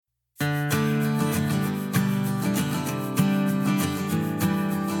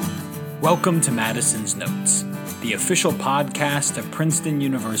Welcome to Madison's Notes, the official podcast of Princeton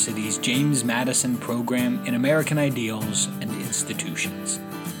University's James Madison Program in American Ideals and Institutions.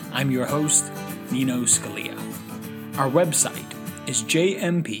 I'm your host, Nino Scalia. Our website is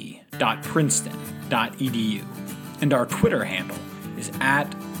jmp.princeton.edu, and our Twitter handle is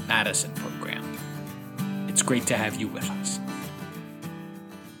 @MadisonProgram. It's great to have you with us.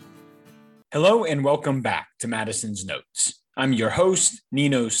 Hello and welcome back to Madison's Notes. I'm your host,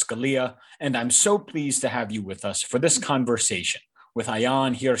 Nino Scalia, and I'm so pleased to have you with us for this conversation with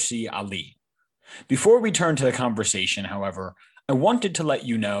Ayaan Hirsi Ali. Before we turn to the conversation, however, I wanted to let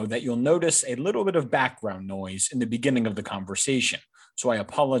you know that you'll notice a little bit of background noise in the beginning of the conversation, so I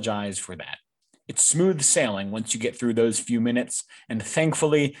apologize for that. It's smooth sailing once you get through those few minutes, and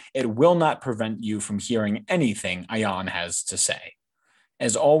thankfully, it will not prevent you from hearing anything Ayaan has to say.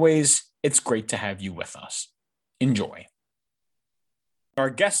 As always, it's great to have you with us. Enjoy. Our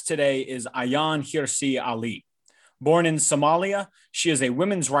guest today is Ayaan Hirsi Ali. Born in Somalia, she is a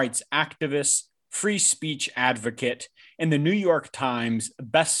women's rights activist, free speech advocate, and the New York Times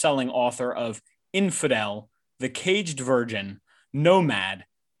best-selling author of Infidel, The Caged Virgin, Nomad,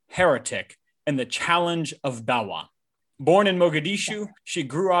 Heretic, and The Challenge of Dawa. Born in Mogadishu, she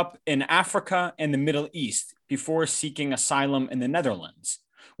grew up in Africa and the Middle East before seeking asylum in the Netherlands,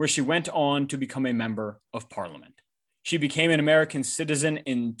 where she went on to become a member of parliament. She became an American citizen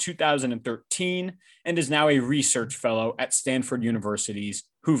in 2013 and is now a research fellow at Stanford University's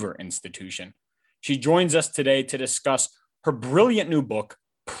Hoover Institution. She joins us today to discuss her brilliant new book,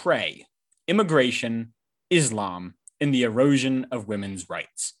 Prey: Immigration, Islam, and the Erosion of Women's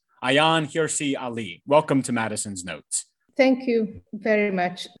Rights. Ayaan Hirsi Ali, welcome to Madison's Notes. Thank you very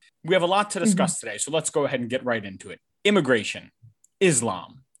much. We have a lot to discuss today, so let's go ahead and get right into it. Immigration,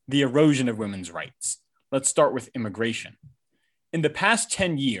 Islam, the erosion of women's rights. Let's start with immigration. In the past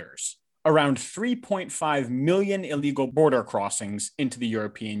 10 years, around 3.5 million illegal border crossings into the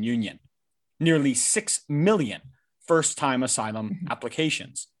European Union, nearly 6 million first-time asylum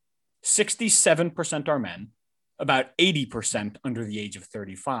applications. 67% are men, about 80% under the age of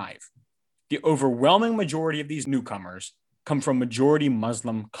 35. The overwhelming majority of these newcomers come from majority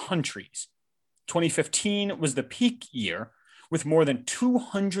Muslim countries. 2015 was the peak year, with more than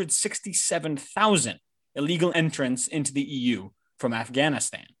 267,000 illegal entrants into the EU from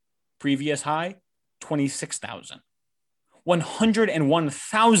Afghanistan. Previous high, 26,000.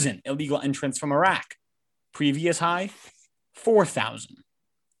 101,000 illegal entrants from Iraq. Previous high, 4,000.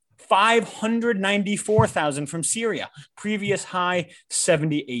 594,000 from Syria. Previous high,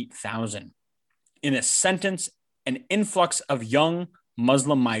 78,000. In a sentence, an influx of young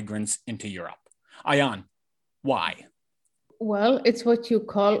Muslim migrants into Europe. Ayaan, why? Well, it's what you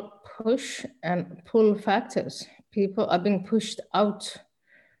call push and pull factors. People are being pushed out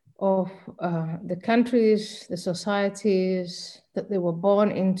of the countries, the societies that they were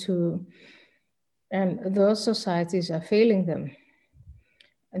born into, and those societies are failing them.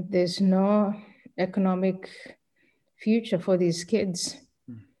 And there's no economic future for these kids.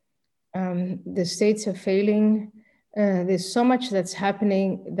 The states are failing. There's so much that's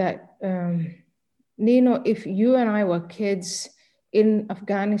happening that Nino, if you and I were kids in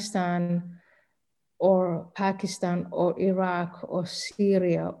Afghanistan or Pakistan or Iraq or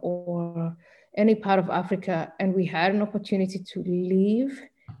Syria or any part of Africa, and we had an opportunity to leave,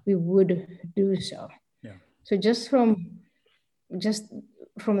 we would do so. Yeah. So just from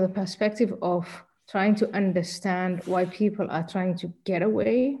the perspective of trying to understand why people are trying to get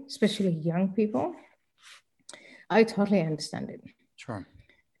away, especially young people, I totally understand it. Sure.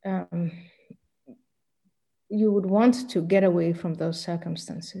 You would want to get away from those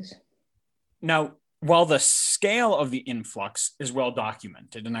circumstances. Now, while the scale of the influx is well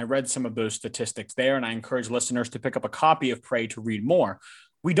documented, and I read some of those statistics there, and I encourage listeners to pick up a copy of Prey to read more,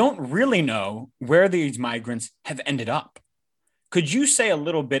 we don't really know where these migrants have ended up. Could you say a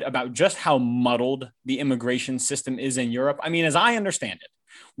little bit about just how muddled the immigration system is in Europe? I mean, as I understand it,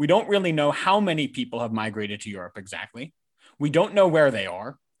 we don't really know how many people have migrated to Europe exactly. We don't know where they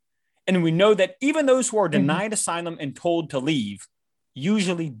are. And we know that even those who are denied asylum and told to leave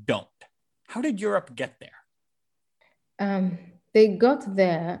usually don't. How did Europe get there? They got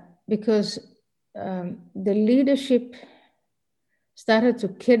there because the leadership started to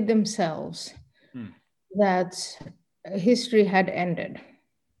kid themselves that history had ended.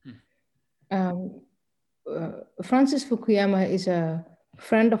 Francis Fukuyama is a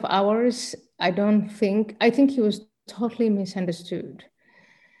friend of ours. I think he was totally misunderstood.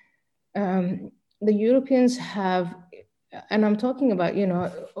 The Europeans have, and I'm talking about,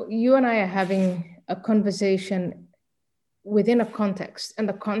 you and I are having a conversation within a context. And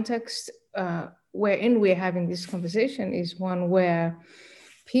the context wherein we're having this conversation is one where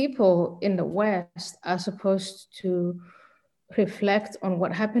people in the West are supposed to reflect on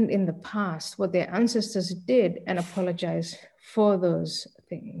what happened in the past, what their ancestors did, and apologize for those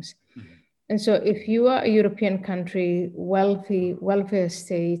things. Mm-hmm. And so if you are a European country, wealthy, welfare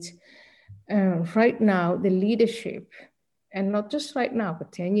state, right now, the leadership, and not just right now,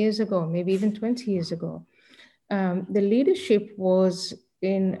 but 10 years ago, maybe even 20 years ago, the leadership was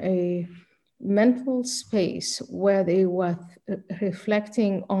in a mental space where they were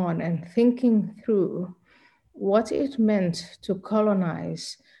reflecting on and thinking through what it meant to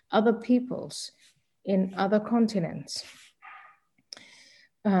colonize other peoples in other continents,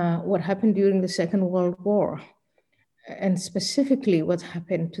 what happened during the Second World War, and specifically what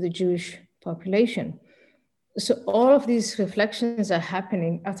happened to the Jewish population. So all of these reflections are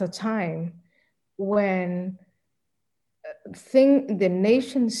happening at a time when the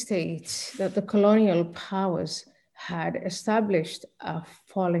nation states that the colonial powers had established are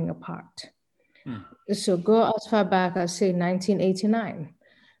falling apart. So go as far back as, say, 1989.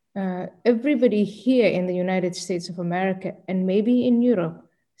 Everybody here in the United States of America and maybe in Europe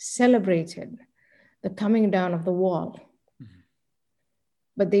celebrated the coming down of the wall. Mm-hmm.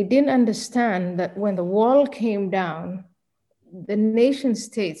 But they didn't understand that when the wall came down, the nation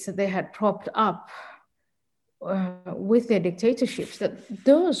states that they had propped up with their dictatorships, that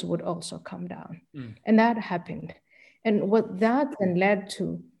those would also come down. And that happened. And what that then led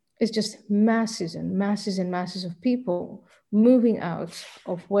to is just masses and masses and masses of people moving out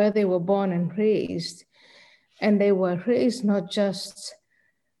of where they were born and raised. And they were raised not just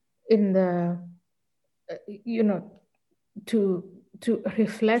in the, to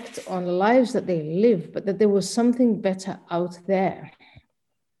reflect on the lives that they live, but that there was something better out there.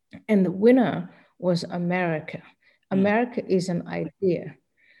 And the winner was America. America is an idea.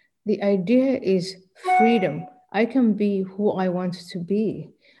 The idea is freedom. I can be who I want to be.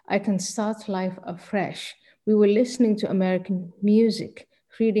 I can start life afresh. We were listening to American music,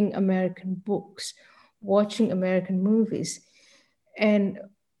 reading American books, watching American movies. And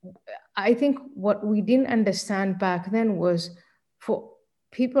I think what we didn't understand back then was for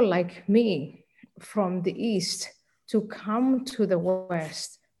people like me from the East to come to the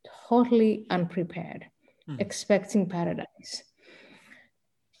West totally unprepared, expecting paradise.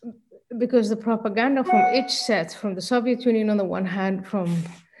 Because the propaganda from each set, from the Soviet Union on the one hand, from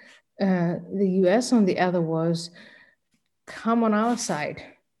the US on the other, was come on our side.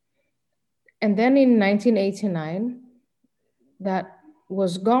 And then in 1989, that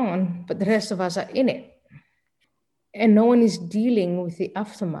was gone, but the rest of us are in it. And no one is dealing with the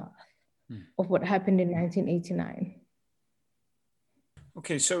aftermath of what happened in 1989.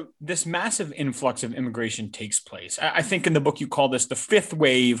 Okay, so this massive influx of immigration takes place. I think in the book you call this the fifth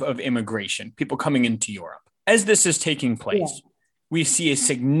wave of immigration, people coming into Europe. As this is taking place, we see a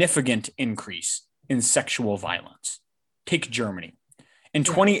significant increase in sexual violence. Take Germany. In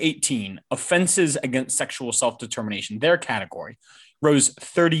 2018, offenses against sexual self-determination, their category, rose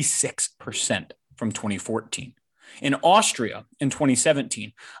 36% from 2014. In Austria, in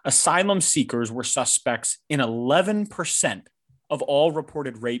 2017, asylum seekers were suspects in 11% of all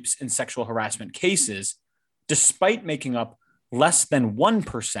reported rapes and sexual harassment cases, despite making up less than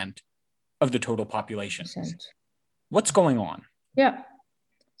 1% of the total population. What's going on? Yeah,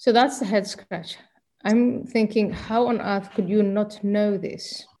 so that's the head scratch. I'm thinking, how on earth could you not know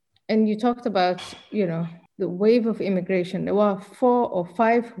this? And you talked about, the wave of immigration. There were 4 or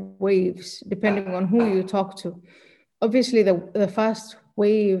 5 waves, depending on who you talk to. Obviously, the first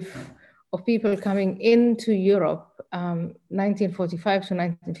wave of people coming into Europe, 1945 to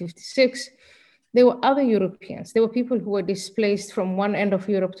 1956, there were other Europeans. There were people who were displaced from one end of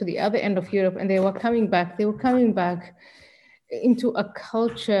Europe to the other end of Europe, and they were coming back. They were coming back into a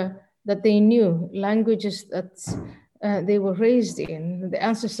culture that they knew, languages that they were raised in, the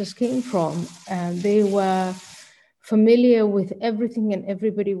ancestors came from. They were familiar with everything and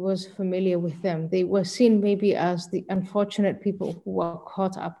everybody was familiar with them. They were seen maybe as the unfortunate people who were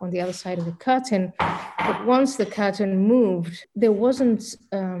caught up on the other side of the curtain. But once the curtain moved, there wasn't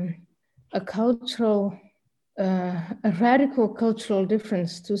a radical cultural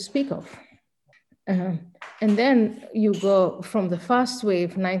difference to speak of. And then you go from the first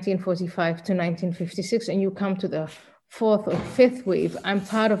wave, 1945 to 1956, and you come to the 4th or 5th wave. I'm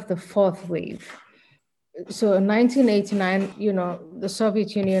part of the 4th wave. So in 1989, the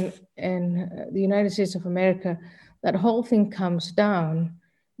Soviet Union and the United States of America, that whole thing comes down.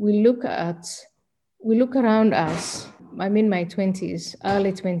 We look around us. I'm in my 20s,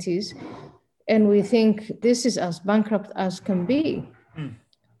 early 20s, And we think this is as bankrupt as can be.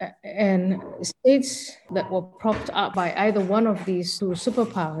 And states that were propped up by either one of these two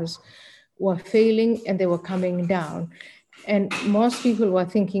superpowers were failing and they were coming down. And most people were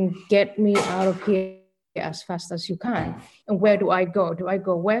thinking, get me out of here as fast as you can. And where do I go? Do I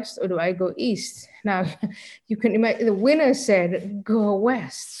go west or do I go east? Now, you can imagine the winner said, go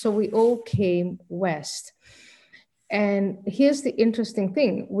west. So we all came west. And here's the interesting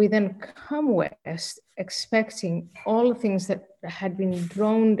thing. We then come west expecting all the things that had been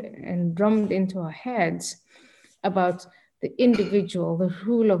droned and drummed into our heads about the individual, the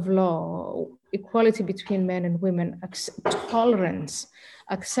rule of law, equality between men and women, tolerance,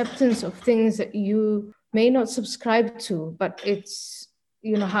 acceptance of things that you may not subscribe to, but it's,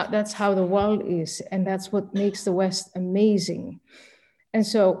 that's how the world is. And that's what makes the West amazing. And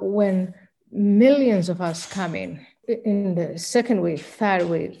so when millions of us come in the second wave, third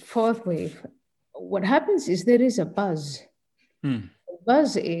wave, fourth wave, what happens is there is a buzz. The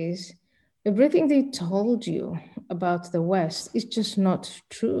buzz is everything they told you about the West is just not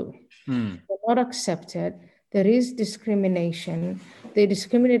true. They're not accepted. There is discrimination. They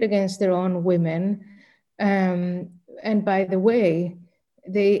discriminate against their own women. And by the way,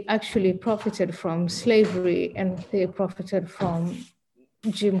 they actually profited from slavery and they profited from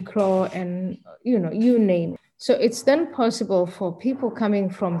Jim Crow and, you name it. So it's then possible for people coming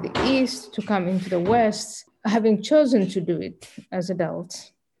from the East to come into the West, having chosen to do it as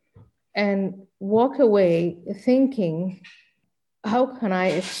adults, and walk away thinking, how can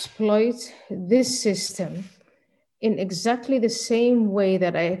I exploit this system in exactly the same way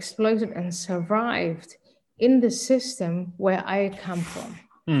that I exploited and survived in the system where I come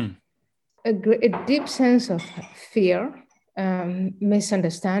from? A deep sense of fear,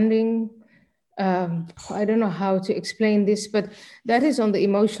 misunderstanding. I don't know how to explain this, but that is on the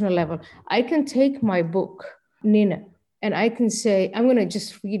emotional level. I can take my book, Nina, and I can say, I'm going to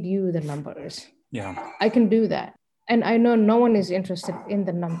just read you the numbers. Yeah. I can do that. And I know no one is interested in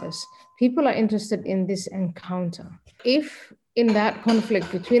the numbers. People are interested in this encounter. If in that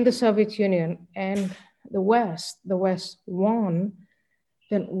conflict between the Soviet Union and the West won,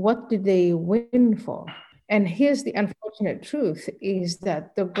 then what did they win for? And here's the unfortunate truth is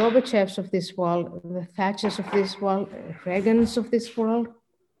that the Gorbachevs of this world, the Thatchers of this world, Reagans of this world,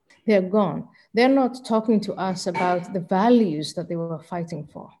 they're gone. They're not talking to us about the values that they were fighting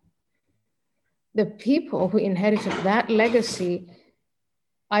for. The people who inherited that legacy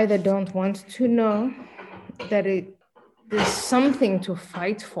either don't want to know that there's something to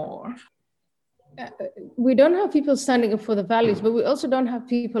fight for. We don't have people standing up for the values, but we also don't have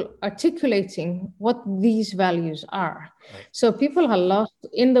people articulating what these values are. Right. So people are lost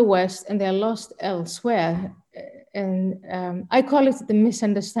in the West and they're lost elsewhere. And I call it the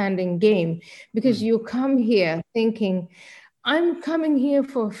misunderstanding game, because you come here thinking, I'm coming here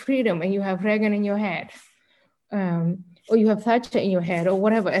for freedom, and you have Reagan in your head, or you have Thatcher in your head, or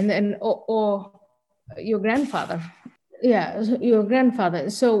whatever, and then or your grandfather. Yeah, your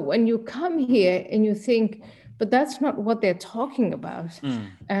grandfather. So when you come here and you think, but that's not what they're talking about.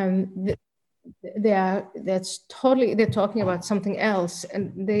 They're talking about something else,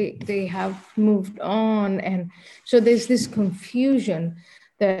 and they have moved on. And so there's this confusion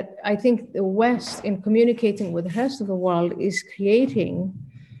that I think the West, in communicating with the rest of the world, is creating,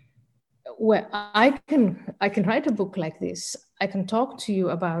 where I can write a book like this. I can talk to you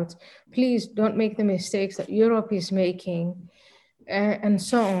about, please don't make the mistakes that Europe is making, and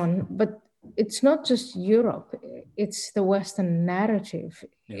so on. But it's not just Europe, it's the Western narrative.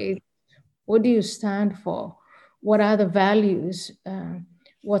 Yeah. What do you stand for? What are the values?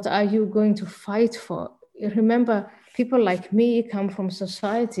 What are you going to fight for? Remember, people like me come from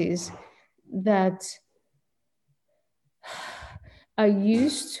societies that are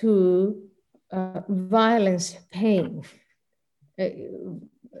used to violence, pain.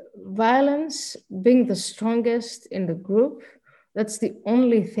 Violence being the strongest in the group, that's the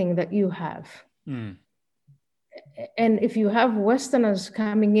only thing that you have. And if you have Westerners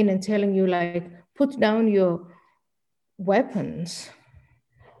coming in and telling you, like, put down your weapons,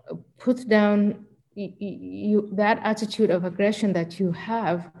 put down that attitude of aggression that you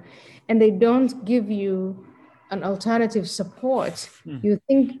have, and they don't give you an alternative support, you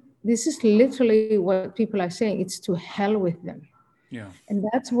think this is literally what people are saying. It's to hell with them. Yeah. And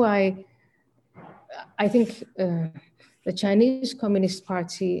that's why I think the Chinese Communist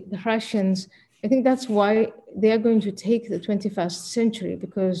Party, the Russians, I think that's why they are going to take the 21st century,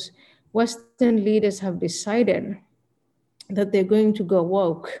 because Western leaders have decided that they're going to go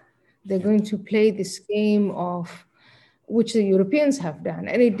woke. They're going to play this game of, which the Europeans have done,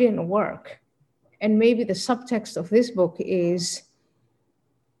 and it didn't work. And maybe the subtext of this book is,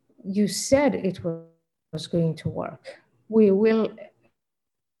 you said it was going to work. There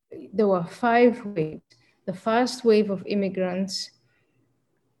were 5 waves. The first wave of immigrants,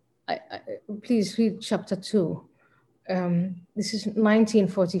 please read chapter 2. This is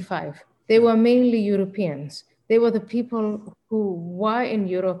 1945. They were mainly Europeans. They were the people who were in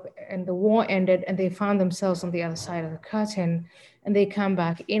Europe and the war ended and they found themselves on the other side of the curtain and they come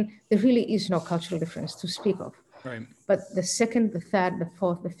back in. There really is no cultural difference to speak of. Right. But the second, the third, the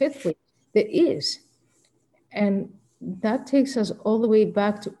fourth, the fifth wave, there is. And that takes us all the way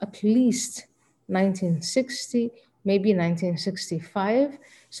back to at least 1960, maybe 1965.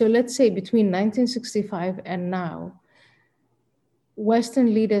 So let's say between 1965 and now,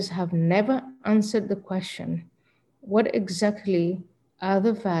 Western leaders have never answered the question, what exactly are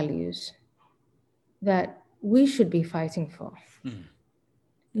the values that we should be fighting for? Mm.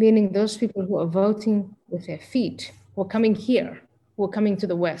 Meaning those people who are voting with their feet, who are coming here, who are coming to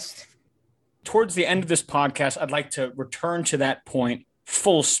the West. Towards the end of this podcast, I'd like to return to that point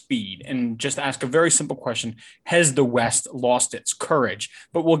full speed and just ask a very simple question. Has the West lost its courage?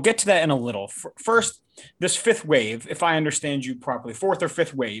 But we'll get to that in a little. First, this 5th wave, if I understand you properly, 4th or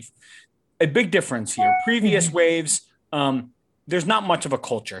 5th wave, a big difference here. Previous waves, there's not much of a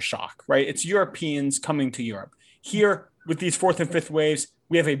culture shock, right? It's Europeans coming to Europe. Here, with these 4th and 5th waves,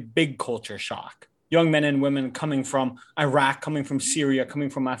 we have a big culture shock. Young men and women coming from Iraq, coming from Syria, coming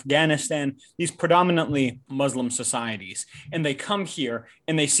from Afghanistan, these predominantly Muslim societies. And they come here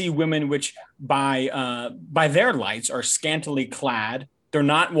and they see women which by their lights are scantily clad. They're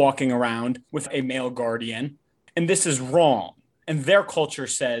not walking around with a male guardian. And this is wrong. And their culture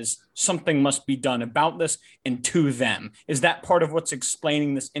says something must be done about this and to them. Is that part of what's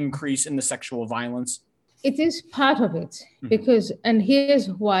explaining this increase in the sexual violence? It is part of it because, and here's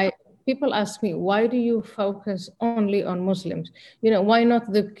why. People ask me, why do you focus only on Muslims? Why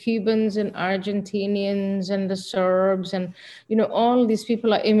not the Cubans and Argentinians and the Serbs and, all these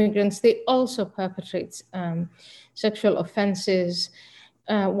people are immigrants. They also perpetrate sexual offenses.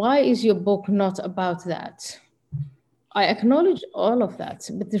 Why is your book not about that? I acknowledge all of that.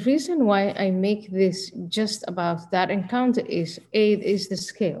 But the reason why I make this just about that encounter is the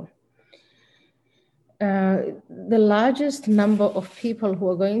scale. The largest number of people who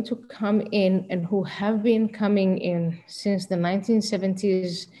are going to come in and who have been coming in since the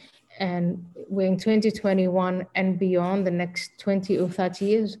 1970s, and we're in 2021 and beyond the next 20 or 30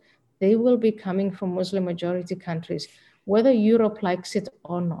 years, they will be coming from Muslim majority countries, whether Europe likes it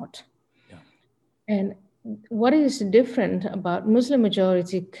or not. Yeah. And what is different about Muslim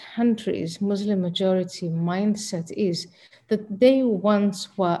majority countries, Muslim majority mindset is that they once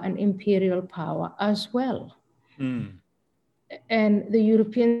were an imperial power as well. Mm. And the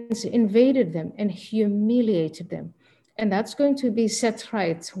Europeans invaded them and humiliated them. And that's going to be set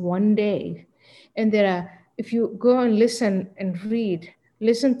right one day. And if you go and listen and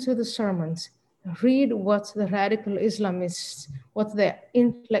listen to the sermons, read what the radical Islamists, what their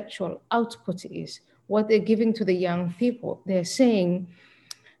intellectual output is, what they're giving to the young people. They're saying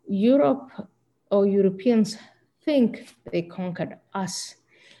Europe or Europeans think they conquered us,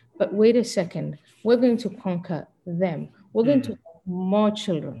 but wait a second, we're going to conquer them. We're going to have more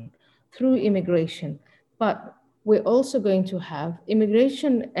children through immigration, but we're also going to have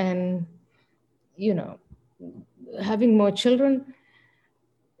immigration and, having more children.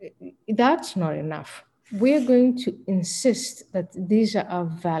 That's not enough. We're going to insist that these are our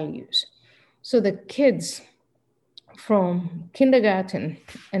values. So the kids from kindergarten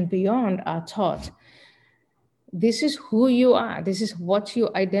and beyond are taught, this is who you are. This is what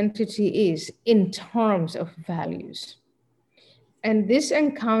your identity is in terms of values. And this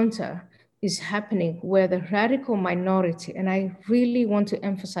encounter is happening where the radical minority, and I really want to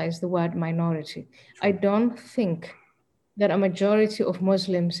emphasize the word minority. I don't think that a majority of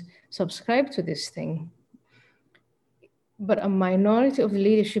Muslims subscribe to this thing, but a minority of the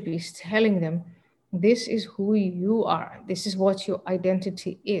leadership is telling them, this is who you are. This is what your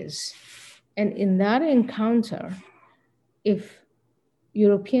identity is. And in that encounter, if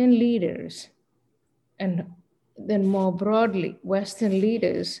European leaders and then more broadly, Western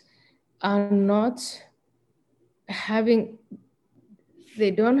leaders are not they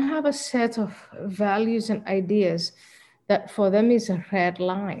don't have a set of values and ideas that for them is a red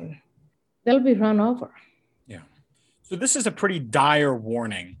line, they'll be run over. Yeah. So this is a pretty dire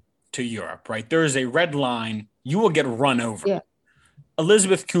warning to Europe, right? There is a red line, you will get run over. Yeah.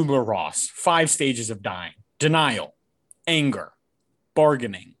 Elizabeth Kubler-Ross, 5 stages of dying: denial, anger,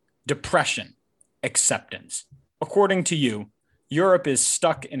 bargaining, depression, acceptance. According to you, Europe is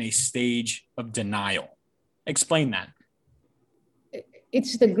stuck in a stage of denial. Explain that.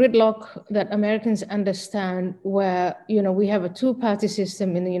 It's the gridlock that Americans understand, where, we have a two-party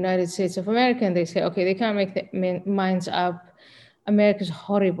system in the United States of America, and they say, okay, they can't make their minds up. America's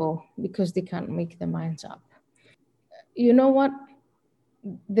horrible because they can't make their minds up. You know what?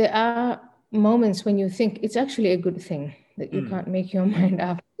 There are moments when you think it's actually a good thing that you can't make your mind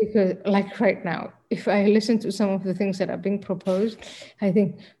up, because like right now, if I listen to some of the things that are being proposed, I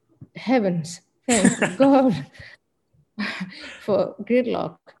think, heavens, thank God for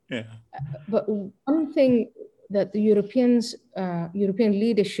gridlock. Yeah. But one thing that the European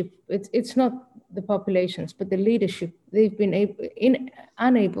leadership, it's not the populations, but the leadership, they've been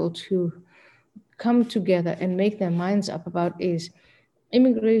unable to come together and make their minds up about is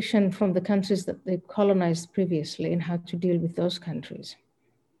immigration from the countries that they colonized previously and how to deal with those countries.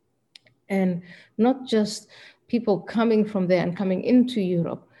 And not just people coming from there and coming into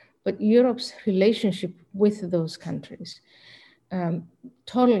Europe, but Europe's relationship with those countries.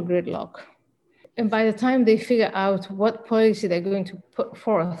 Total gridlock. And by the time they figure out what policy they're going to put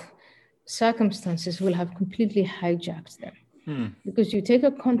forth, circumstances will have completely hijacked them. Because you take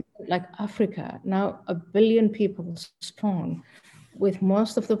a continent like Africa, now 1 billion people strong, with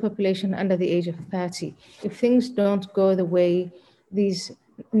most of the population under the age of 30. If things don't go the way these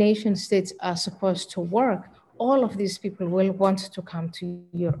nation states are supposed to work, all of these people will want to come to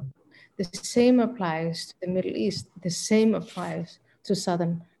Europe. The same applies to the Middle East. The same applies to South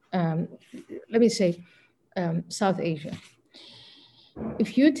Asia.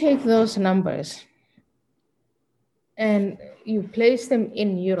 If you take those numbers and you place them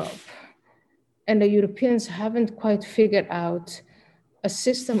in Europe, and the Europeans haven't quite figured out a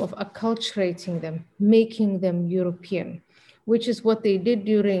system of acculturating them, making them European, which is what they did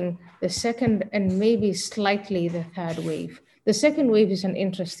during the second and maybe slightly the third wave. The second wave is an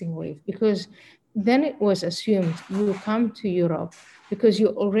interesting wave, because then it was assumed you come to Europe because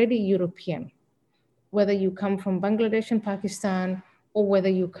you're already European, whether you come from Bangladesh and Pakistan, or whether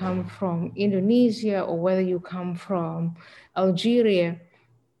you come from Indonesia, or whether you come from Algeria.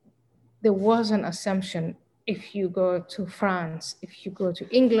 There was an assumption, if you go to France, if you go to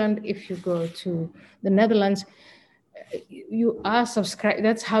England, if you go to the Netherlands, you are subscribed.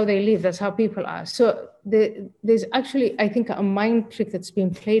 That's how they live. That's how people are. So there's actually, I think, a mind trick that's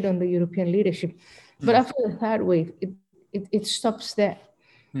being played on the European leadership. But after the third wave, it stops there.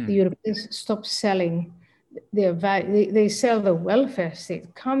 The Europeans stop selling their value. They sell the welfare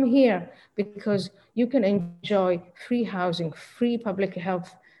state. Come here because you can enjoy free housing, free public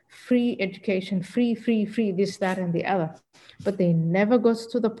health, free education, free, this, that, and the other. But they never got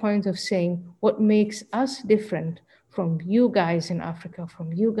to the point of saying what makes us different from you guys in Africa,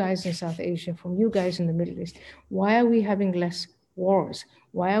 from you guys in South Asia, from you guys in the Middle East. Why are we having less wars?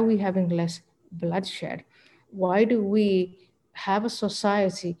 Why are we having less bloodshed? Why do we have a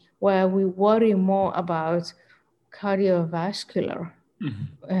society where we worry more about cardiovascular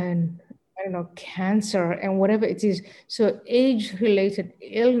and cancer and whatever it is? So age-related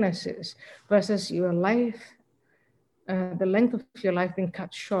illnesses versus your life, the length of your life being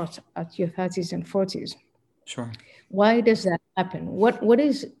cut short at your 30s and 40s. Sure. Why does that happen? What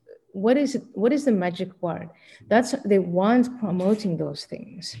is the magic word? They weren't promoting those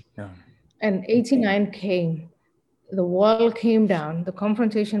things. Yeah. And 89 came, the wall came down, the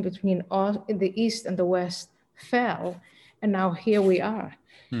confrontation between the East and the West fell, and now here we are.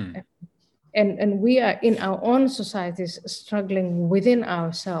 And we are in our own societies struggling within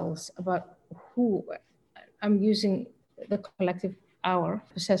ourselves about who, I'm using the collective our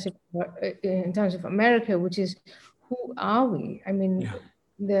possessive in terms of America, which is, who are we? I mean,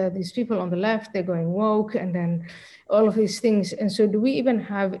 these people on the left, they're going woke, and then all of these things. And so do we even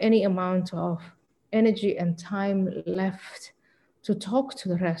have any amount of energy and time left to talk to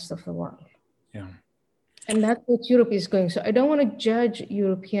the rest of the world? Yeah. And that's what Europe is going. So I don't want to judge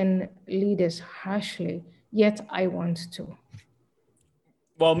European leaders harshly, yet I want to.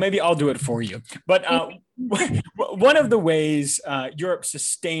 Well, maybe I'll do it for you. But one of the ways Europe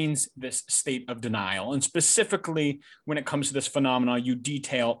sustains this state of denial, and specifically when it comes to this phenomenon you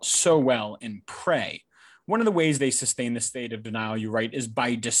detail so well in Prey, one of the ways they sustain the state of denial, you write, is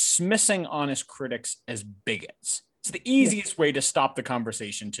by dismissing honest critics as bigots. It's the easiest way to stop the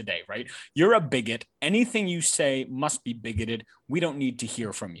conversation today, right? You're a bigot. Anything you say must be bigoted. We don't need to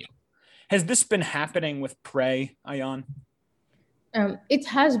hear from you. Has this been happening with Prey, Ayaan? It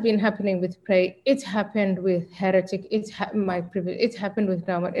has been happening with Prey. It happened with Heretic. It happened with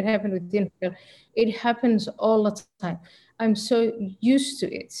Drama. It happened with Infidel. It happens all the time. I'm so used to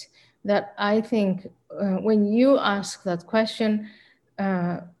it. that I think when you ask that question,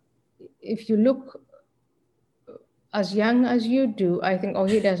 if you look as young as you do, I think, oh,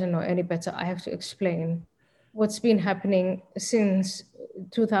 he doesn't know any better. I have to explain what's been happening since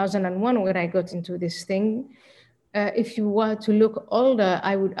 2001 when I got into this thing. If you were to look older,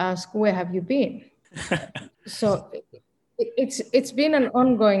 I would ask, where have you been? So it's been an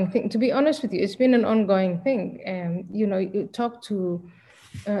ongoing thing. To be honest with you, it's been an ongoing thing. You know, you talk to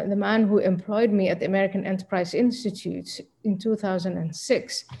the man who employed me at the American Enterprise Institute in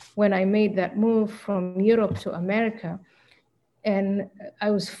 2006 when I made that move from Europe to America. And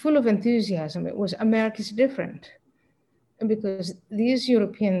I was full of enthusiasm. It was America's different. Because these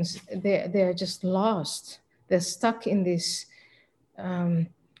Europeans, they're just lost. They're stuck in this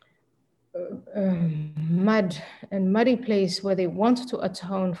muddy place where they want to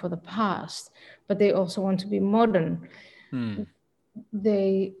atone for the past, but they also want to be modern.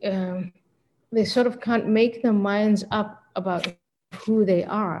 They sort of can't make their minds up about who they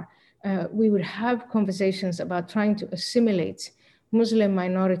are. We would have conversations about trying to assimilate Muslim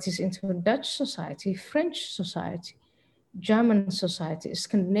minorities into Dutch society, French society, German society,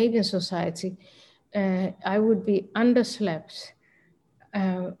 Scandinavian society. I would be underslept,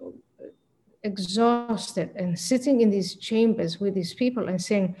 exhausted, and sitting in these chambers with these people and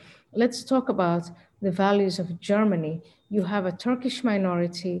saying, let's talk about the values of Germany. You have a Turkish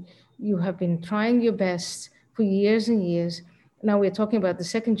minority. You have been trying your best for years and years. Now we're talking about the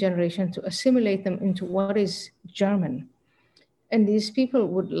second generation to assimilate them into what is German. And these people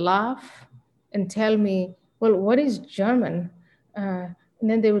would laugh and tell me, well, what is German? And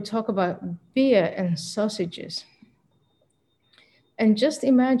then they would talk about beer and sausages. And just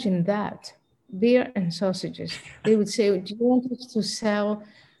imagine that, beer and sausages. They would say, do you want us to sell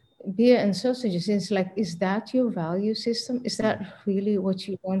beer and sausages? And it's like, is that your value system? Is that really what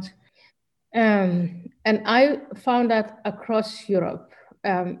you want? And I found that across Europe.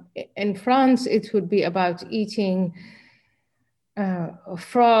 In France, it would be about eating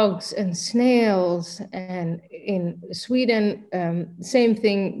frogs and snails, and in Sweden, same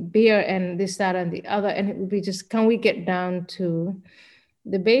thing, beer and this, that, and the other. And it would be just, can we get down to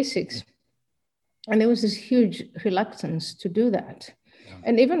the basics? And there was this huge reluctance to do that. Yeah.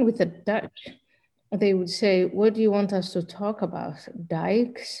 And even with the Dutch, they would say, what do you want us to talk about?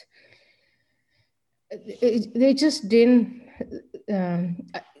 Dikes? They just didn't.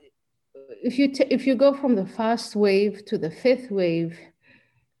 If you go from the first wave to the fifth wave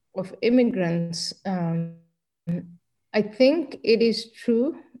of immigrants, I think it is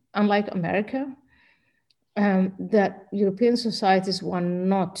true, unlike America, that European societies were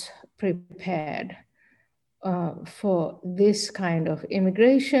not prepared for this kind of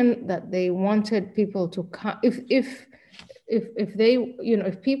immigration, that they wanted people to come. If they, you know,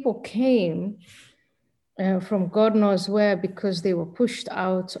 if people came from God knows where because they were pushed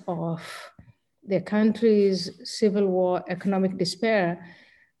out of their country's civil war, economic despair,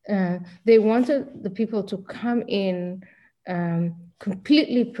 they wanted the people to come in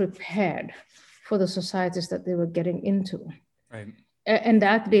completely prepared for the societies that they were getting into. Right. And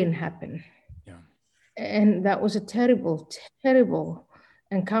that didn't happen. Yeah. And that was a terrible, terrible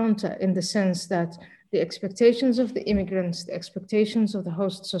encounter, in the sense that the expectations of the immigrants, the expectations of the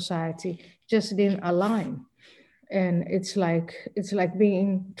host society just didn't align. And it's like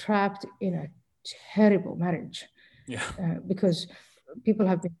being trapped in a terrible marriage. Yeah. Because people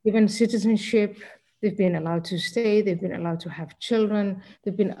have been given citizenship, they've been allowed to stay, they've been allowed to have children,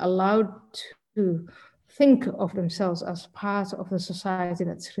 they've been allowed to think of themselves as part of the society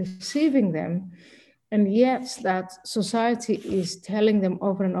that's receiving them. And yet that society is telling them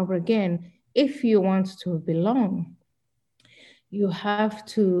over and over again, if you want to belong, you have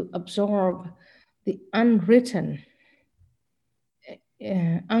to absorb the unwritten,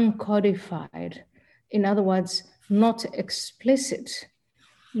 uncodified, in other words, not explicit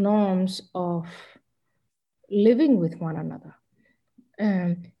norms of living with one another.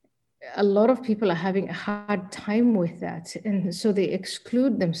 A lot of people are having a hard time with that. And so they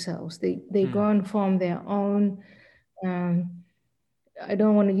exclude themselves. They go and form their own, I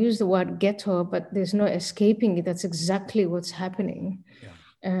don't want to use the word ghetto, but there's no escaping it. That's exactly what's happening.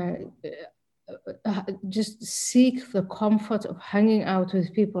 Yeah. Just seek the comfort of hanging out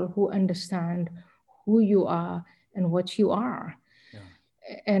with people who understand who you are and what you are.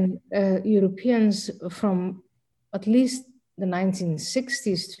 Yeah. And Europeans from at least the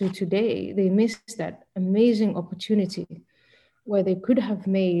 1960s to today, they missed that amazing opportunity where they could have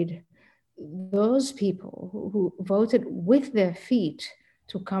made those people who voted with their feet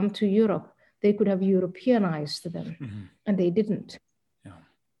to come to Europe, they could have Europeanized them, and they didn't. Yeah.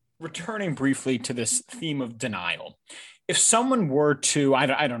 returning briefly to this theme of denial, if someone were to,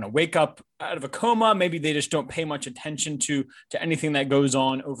 I don't know, wake up out of a coma, maybe they just don't pay much attention to anything that goes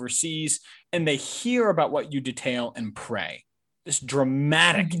on overseas, and they hear about what you detail and pray, this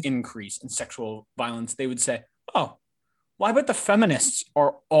dramatic increase in sexual violence, they would say, oh, why but the feminists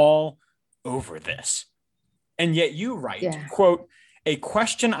are all over this. And yet you write, quote, a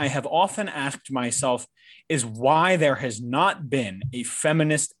question I have often asked myself is why there has not been a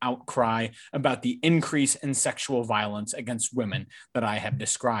feminist outcry about the increase in sexual violence against women that I have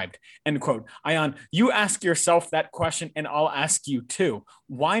described. End quote. Ayaan, you ask yourself that question, and I'll ask you too.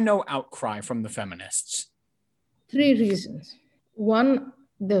 Why no outcry from the feminists? 3 reasons. One,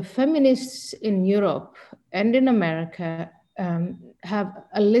 the feminists in Europe and in America have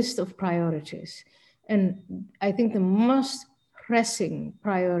a list of priorities. And I think the most pressing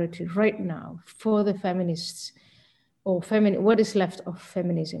priority right now for the feminists, or what is left of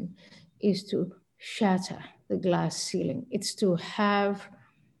feminism, is to shatter the glass ceiling. It's to have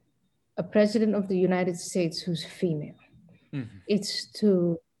a president of the United States who's female. It's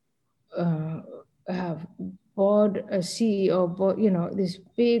to have board, a CEO, board, these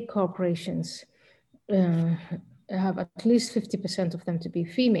big corporations have at least 50% of them to be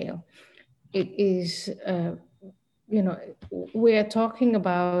female. It is, we are talking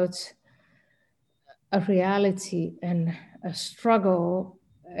about a reality and a struggle,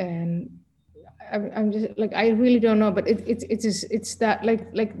 and I'm just like, I really don't know, but it's that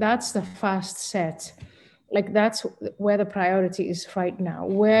like that's the fast set, like that's where the priority is right now.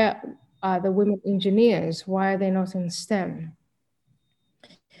 Where are the women engineers? Why are they not in STEM?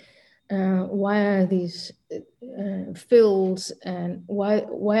 Why are these fields, and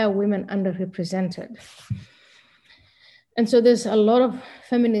why are women underrepresented? And so there's a lot of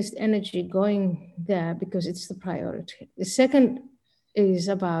feminist energy going there because it's the priority. The second is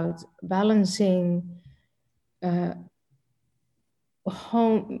about balancing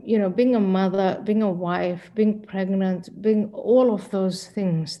home, being a mother, being a wife, being pregnant, being all of those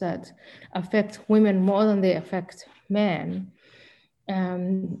things that affect women more than they affect men.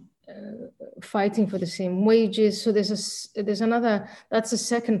 Fighting for the same wages. So there's another, that's a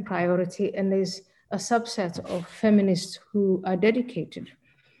second priority, and there's a subset of feminists who are dedicated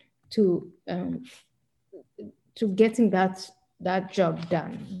to getting that job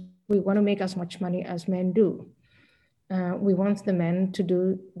done. We want to make as much money as men do. We want the men to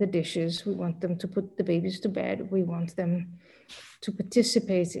do the dishes. We want them to put the babies to bed. We want them to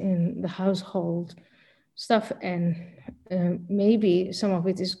participate in the household stuff, and maybe some of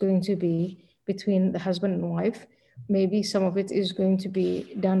it is going to be between the husband and wife. Maybe some of it is going to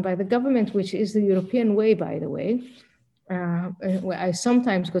be done by the government, which is the European way, by the way. Where I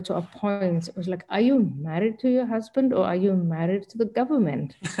sometimes go to a point, I was like, are you married to your husband or are you married to the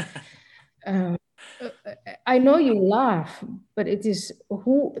government? I know you laugh, but it is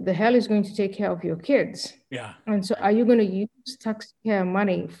who the hell is going to take care of your kids? Yeah. And so are you going to use taxpayer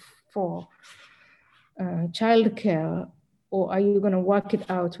money for childcare, or are you going to work it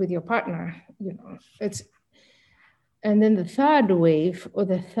out with your partner? And then the third wave, or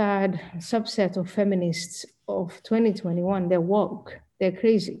the third subset of feminists of 2021, they're woke, they're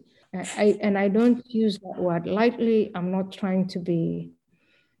crazy. And I don't use that word lightly. I'm not trying to be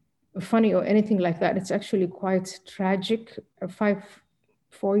funny or anything like that. It's actually quite tragic.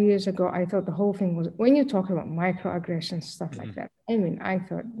 4 years ago, I thought the whole thing was, when you talk about microaggressions, stuff like that, I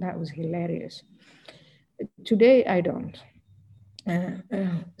thought that was hilarious. Today, I don't.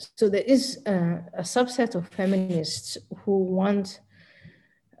 So there is a subset of feminists who want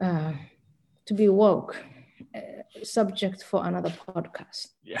to be woke, subject for another podcast.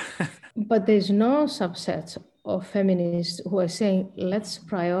 Yeah. But there's no subset of feminists who are saying, let's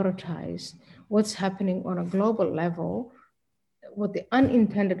prioritize what's happening on a global level, what the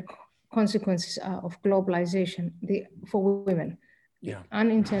unintended consequences are of globalization for women, the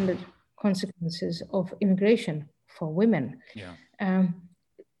unintended consequences of immigration for women. Yeah.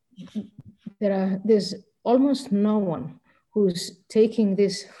 There's almost no one who's taking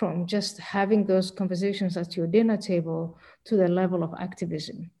this from just having those conversations at your dinner table to the level of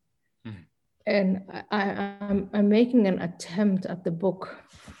activism. And I'm making an attempt at the book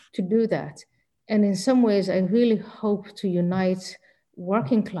to do that. And in some ways, I really hope to unite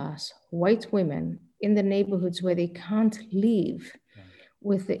working class white women in the neighborhoods where they can't leave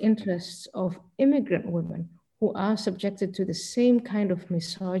with the interests of immigrant women who are subjected to the same kind of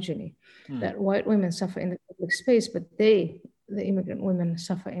misogyny that white women suffer in the public space, but the immigrant women,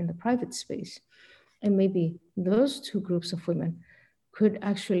 suffer in the private space. And maybe those two groups of women could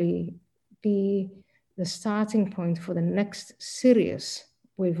actually be the starting point for the next serious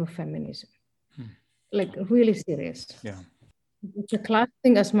wave of feminism. Like really serious. Yeah. It's a class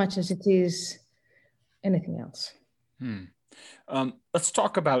thing as much as it is anything else. Let's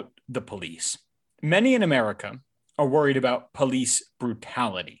talk about the police. Many in America are worried about police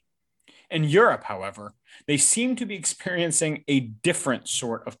brutality. In Europe, however, they seem to be experiencing a different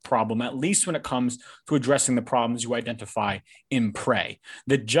sort of problem, at least when it comes to addressing the problems you identify in Prey.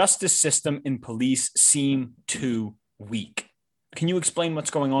 The justice system and police seem too weak. Can you explain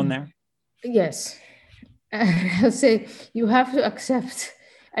what's going on there? Yes. I'll say you have to accept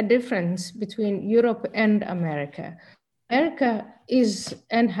a difference between Europe and America. America is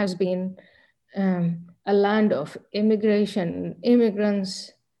and has been a land of immigration,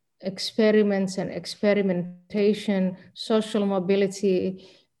 immigrants, experiments and experimentation, social mobility.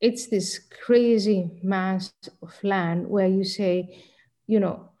 It's this crazy mass of land where you say,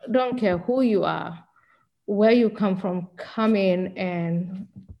 don't care who you are, where you come from, come in and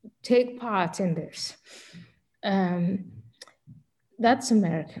take part in this. That's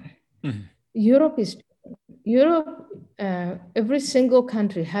America. Europe is Europe. Every single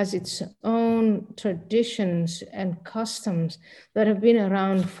country has its own traditions and customs that have been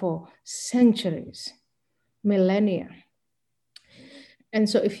around for centuries, millennia. And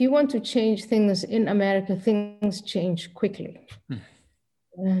so if you want to change things in America, things change quickly.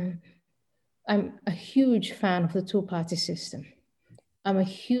 I'm a huge fan of the two-party system. I'm a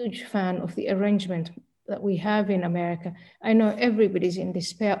huge fan of the arrangement that we have in America. I know everybody's in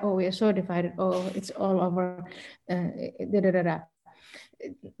despair. Oh, we are so divided. Oh, it's all over.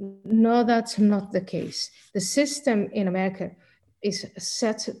 No, that's not the case. The system in America is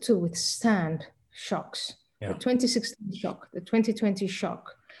set to withstand shocks. The 2016 shock, the 2020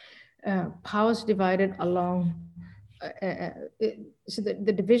 shock, powers divided along, so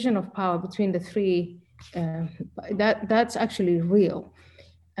the division of power between the three, that's actually real.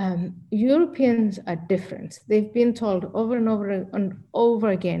 Europeans are different. They've been told over and over and over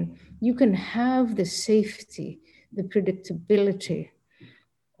again, you can have the safety, the predictability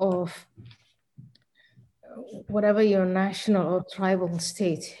of whatever your national or tribal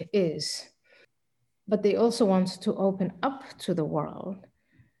state is. But they also want to open up to the world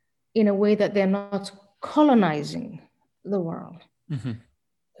in a way that they're not colonizing the world.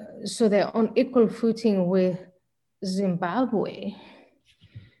 So they're on equal footing with Zimbabwe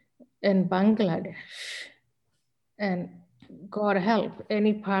and Bangladesh and God help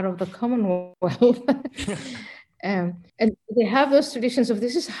any part of the Commonwealth. And they have those traditions of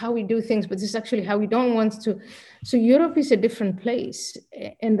this is how we do things, but this is actually how we don't want to. So Europe is a different place.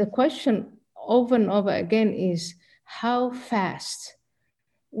 And the question over and over again is how fast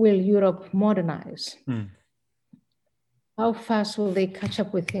will Europe modernize? How fast will they catch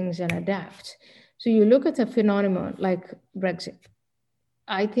up with things and adapt? So you look at a phenomenon like Brexit.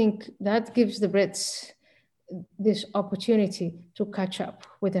 I think that gives the Brits this opportunity to catch up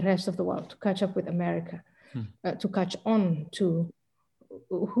with the rest of the world, to catch up with America, to catch on to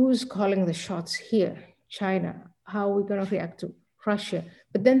who's calling the shots here, China, how are we going to react to Russia?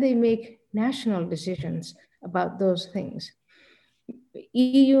 But then they make national decisions about those things.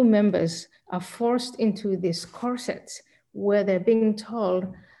 EU members are forced into this corset where they're being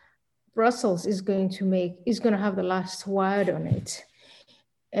told Brussels is going to have the last word on it.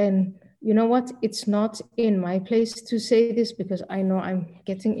 And you know what? It's not in my place to say this because I know I'm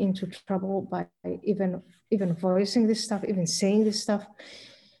getting into trouble by even voicing this stuff, even saying this stuff.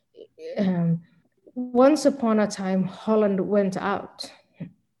 Once upon a time, Holland went out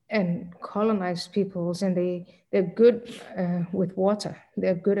and colonized peoples, and they're good with water.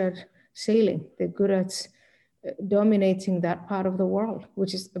 They're good at sailing. They're good at dominating that part of the world,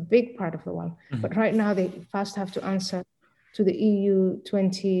 which is a big part of the world. But right now, they first have to answer to the EU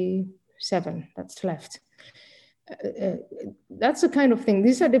 27 that's left. That's the kind of thing.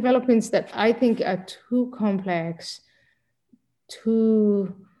 These are developments that I think are too complex,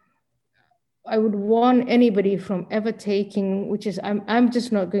 I would warn anybody from ever taking, which is, I'm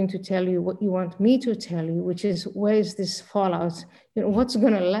just not going to tell you what you want me to tell you, which is, where is this fallout? What's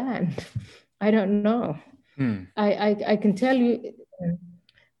going to land? I don't know. I can tell you,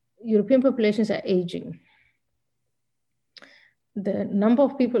 European populations are aging. The number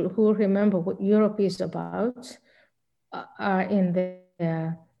of people who remember what Europe is about are in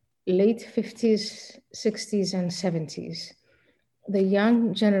their late 50s, 60s, and 70s. The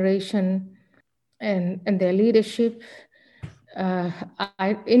young generation and their leadership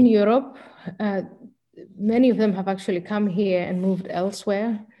in Europe, many of them have actually come here and moved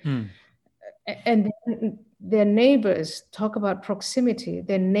elsewhere. And their neighbors talk about proximity.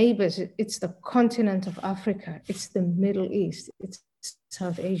 Their neighbors, it's the continent of Africa, it's the Middle East, it's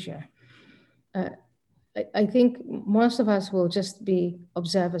South Asia. I think most of us will just be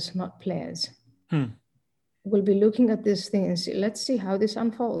observers, not players. We'll be looking at this thing and see, let's see how this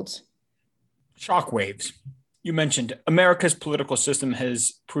unfolds. Shockwaves. You mentioned America's political system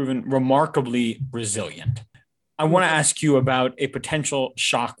has proven remarkably resilient. I want to ask you about a potential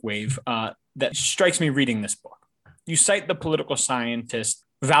shockwave that strikes me reading this book. You cite the political scientist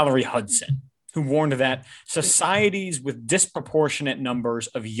Valerie Hudson, who warned that societies with disproportionate numbers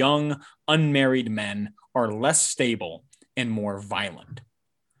of young, unmarried men are less stable and more violent.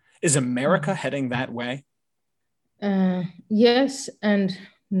 Is America heading that way? Yes and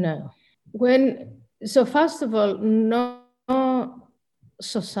no. So first of all, no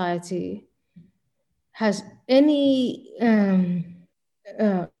society has any,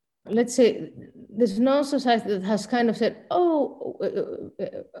 let's say, there's no society that has kind of said,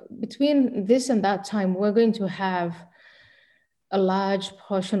 between this and that time, we're going to have a large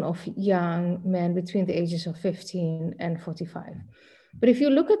portion of young men between the ages of 15 and 45. But if you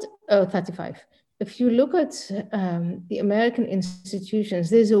look at 35, if you look at the American institutions,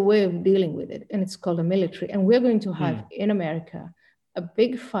 there's a way of dealing with it, and it's called the military. And we're going to have in America a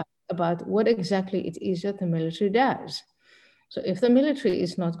big fight about what exactly it is that the military does. So if the military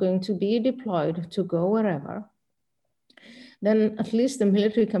is not going to be deployed to go wherever, then at least the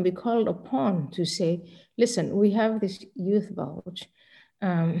military can be called upon to say, listen, we have this youth bulge.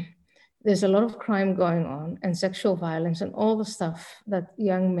 There's a lot of crime going on and sexual violence and all the stuff that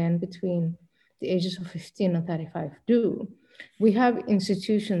young men between the ages of 15 and 35 do. We have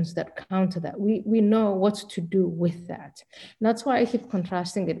institutions that counter that. We know what to do with that. And that's why I keep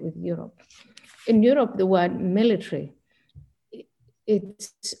contrasting it with Europe. In Europe, the word military,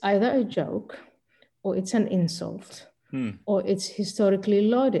 it's either a joke or it's an insult or it's historically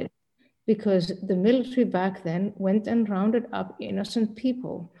lauded, because the military back then went and rounded up innocent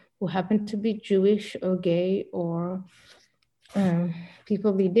people who happened to be Jewish or gay or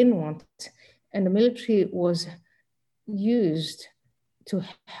people they didn't want. And the military was used to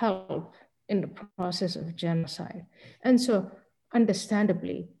help in the process of genocide. And so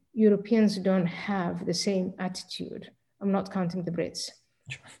understandably, Europeans don't have the same attitude. I'm not counting the Brits.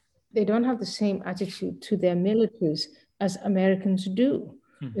 Sure. They don't have the same attitude to their militaries as Americans do.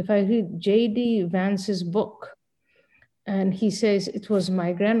 If I read J.D. Vance's book, and he says it was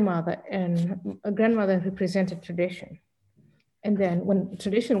my grandmother, and a grandmother represented tradition. And then when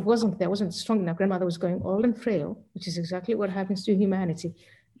tradition wasn't strong enough, grandmother was going old and frail, which is exactly what happens to humanity.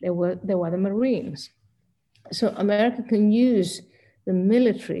 There were the Marines. So America can use the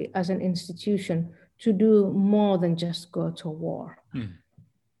military as an institution to do more than just go to war.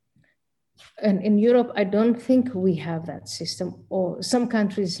 And in Europe, I don't think we have that system, or some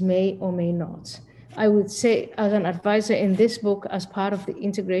countries may or may not. I would say, as an advisor in this book, as part of the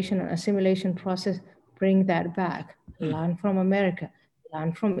integration and assimilation process, bring that back. Learn from America,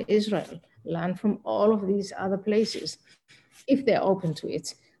 learn from Israel, learn from all of these other places, if they're open to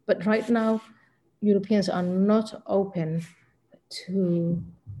it. But right now, Europeans are not open to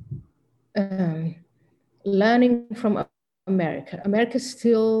learning from America. America's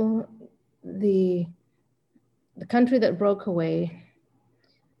still the country that broke away,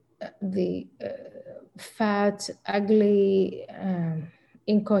 the fat, ugly,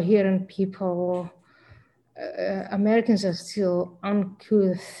 incoherent people. Americans are still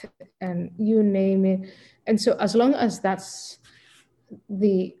uncouth, and you name it. And so as long as that's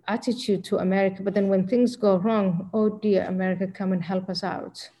the attitude to America, but then when things go wrong, oh dear, America, come and help us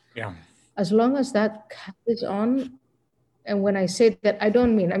out. Yeah. As long as that carries on, and when I say that, I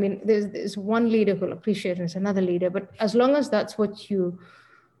don't mean, there's one leader who'll appreciate it, and there's another leader, but as long as that's what you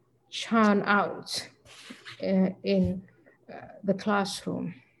churn out in the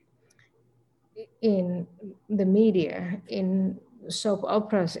classroom, in the media, in soap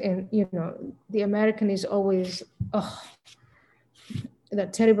operas, and the American is always,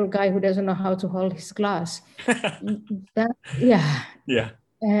 that terrible guy who doesn't know how to hold his glass. Yeah.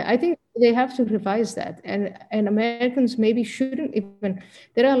 I think they have to revise that. And Americans maybe shouldn't even,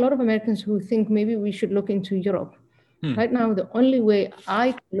 there are a lot of Americans who think maybe we should look into Europe. Right now, the only way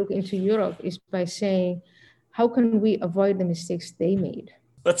I can look into Europe is by saying, how can we avoid the mistakes they made?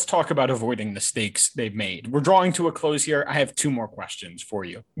 Let's talk about avoiding the mistakes they've made. We're drawing to a close here. I have two more questions for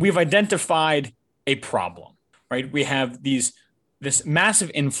you. We've identified a problem, right? We have this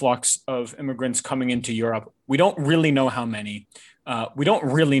massive influx of immigrants coming into Europe. We don't really know how many. We don't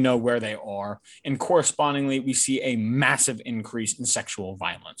really know where they are. And correspondingly, we see a massive increase in sexual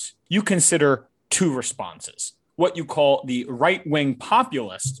violence. You consider two responses: what you call the right-wing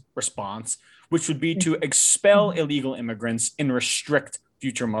populist response, which would be to expel illegal immigrants and restrict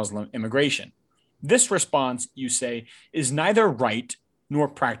future Muslim immigration. This response, you say, is neither right nor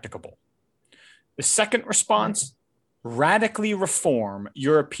practicable. The second response, radically reform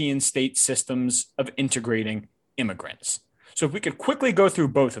European state systems of integrating immigrants. So if we could quickly go through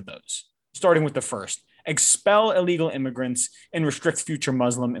both of those, starting with the first, expel illegal immigrants and restrict future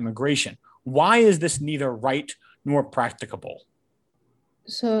Muslim immigration. Why is this neither right nor practicable?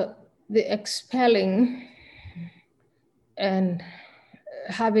 So the expelling and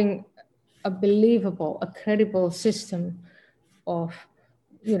having a believable, a credible system of,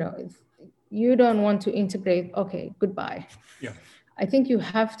 you don't want to integrate, okay, goodbye. Yeah. I think you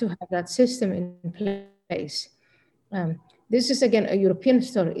have to have that system in place. This is, again, a European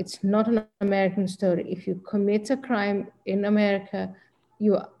story. It's not an American story. If you commit a crime in America,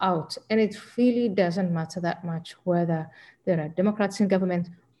 you're out. And it really doesn't matter that much whether there are Democrats in government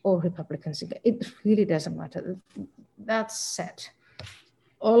or Republicans. It really doesn't matter. That said,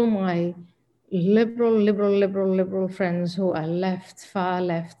 all my liberal friends who are left, far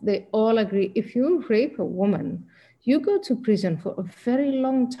left, they all agree, if you rape a woman, you go to prison for a very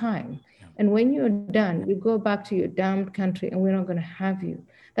long time. Yeah. And when you're done, you go back to your damned country and we're not going to have you.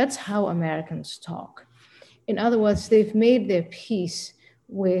 That's how Americans talk. In other words, they've made their peace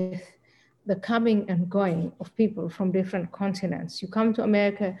with the coming and going of people from different continents. You come to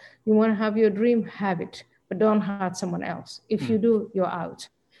America, you want to have your dream, have it, but don't hurt someone else. If you do, you're out.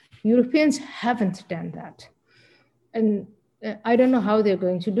 Europeans haven't done that. And I don't know how they're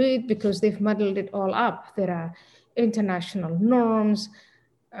going to do it because they've muddled it all up. There are international norms,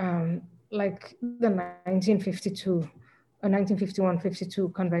 like the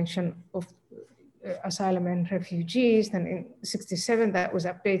 1951-52 Convention of Asylum and Refugees. Then in 1967, that was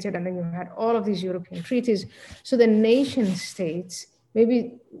updated. And then you had all of these European treaties. So the nation states,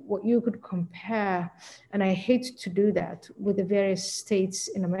 maybe what you could compare, and I hate to do that with the various states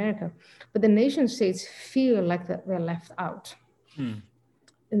in America, but the nation states feel like that they're left out. And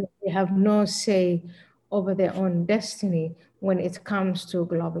they have no say over their own destiny when it comes to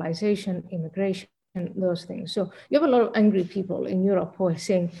globalization, immigration, and those things. So you have a lot of angry people in Europe who are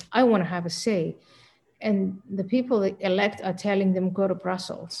saying, I want to have a say. And the people they elect are telling them, go to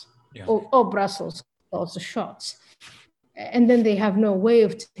Brussels. Yeah. Or Brussels calls the shots. And then they have no way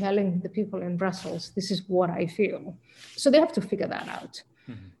of telling the people in Brussels, this is what I feel. So they have to figure that out.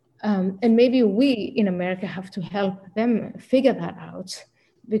 And maybe we in America have to help them figure that out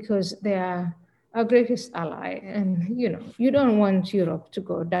because they are our greatest ally. And, you don't want Europe to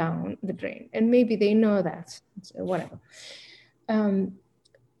go down the drain. And maybe they know that, so whatever.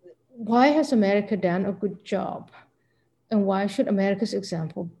 Why has America done a good job? And why should America's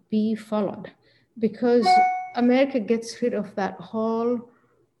example be followed? Because America gets rid of that whole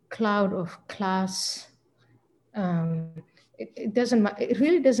cloud of class. It doesn't matter. It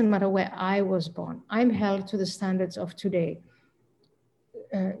really doesn't matter where I was born. I'm held to the standards of today.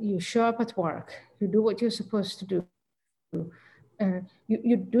 You show up at work. You do what you're supposed to do.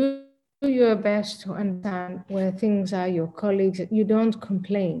 You do your best to understand where things are, your colleagues. You don't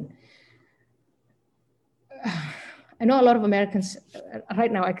complain. I know a lot of Americans,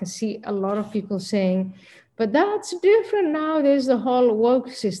 right now I can see a lot of people saying, but that's different now, there's the whole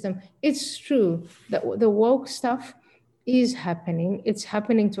woke system. It's true that the woke stuff is happening. It's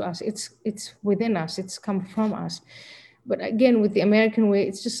happening to us. It's within us. It's come from us. But again, with the American way,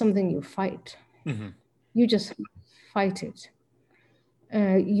 it's just something you fight. You just fight it.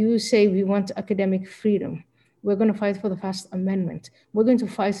 You say we want academic freedom. We're going to fight for the First Amendment. We're going to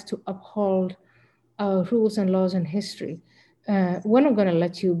fight to uphold our rules and laws and history. We're not going to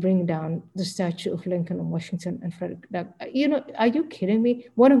let you bring down the statue of Lincoln and Washington and Frederick Douglass. Are you kidding me?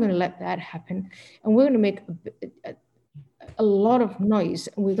 We're not going to let that happen. And we're going to make a lot of noise.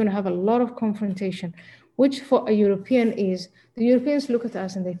 And we're going to have a lot of confrontation, which for a European is, the Europeans look at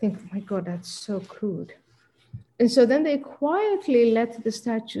us and they think, oh my God, that's so crude. And so then they quietly let the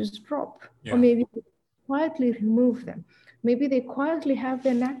statues drop, or maybe quietly remove them. Maybe they quietly have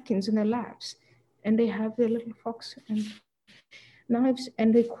their napkins in their laps and they have their little forks and knives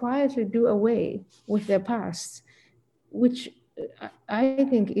and they quietly do away with their past, which I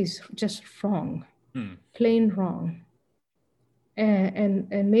think is just wrong, plain wrong.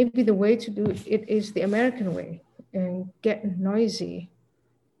 And maybe the way to do it is the American way, and get noisy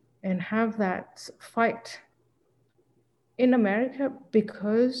and have that fight in America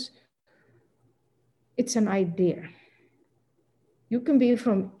because it's an idea. You can be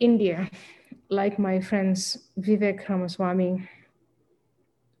from India, like my friends Vivek Ramaswamy,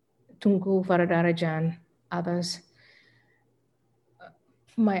 Tunku Varadarajan, others.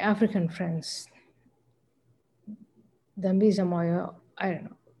 my African friends, Dambisa Moyo, I don't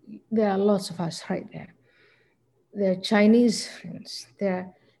know. There are lots of us right there. There are Chinese friends.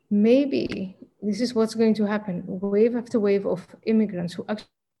 There maybe this is what's going to happen. Wave after wave of immigrants who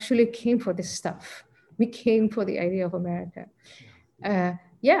actually came for this stuff. We came for the idea of America.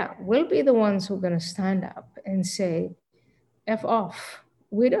 We'll be the ones who are going to stand up and say, F off.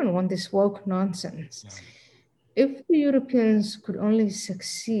 We don't want this woke nonsense. Yeah. If the Europeans could only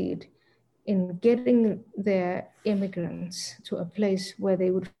succeed in getting their immigrants to a place where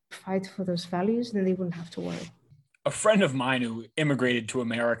they would fight for those values, then they wouldn't have to worry. A friend of mine who immigrated to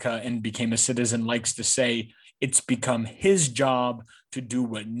America and became a citizen likes to say it's become his job to do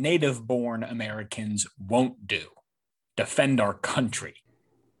what native-born Americans won't do, defend our country.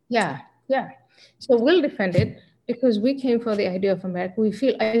 Yeah. So we'll defend it because we came for the idea of America.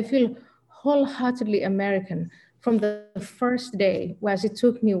 I feel wholeheartedly American from the first day, whereas it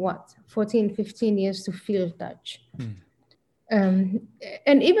took me, 14, 15 years to feel Dutch. And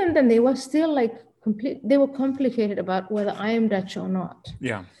even then they were still they were complicated about whether I am Dutch or not.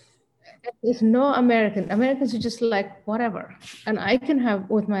 Yeah. There's no Americans are just like, whatever. And I can have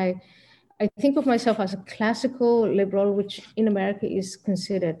I think of myself as a classical liberal, which in America is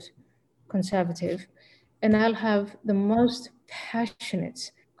considered conservative. And I'll have the most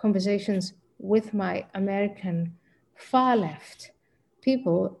passionate conversations with my American far left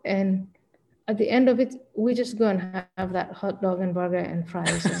people. And at the end of it, we just go and have that hot dog and burger and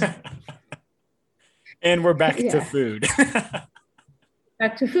fries. And we're back to food.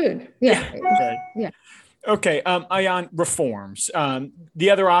 Back to food. Yeah. Right. Yeah. Okay. Ayaan, reforms. The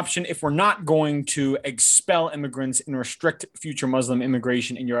other option, if we're not going to expel immigrants and restrict future Muslim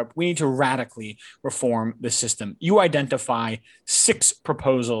immigration in Europe, we need to radically reform the system. You identify 6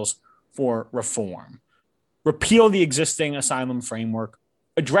 proposals for reform. Repeal the existing asylum framework,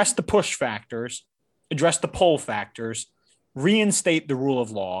 address the push factors, address the pull factors, reinstate the rule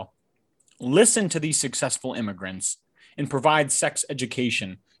of law, listen to these successful immigrants, and provide sex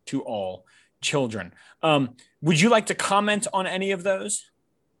education to all children. Would you like to comment on any of those?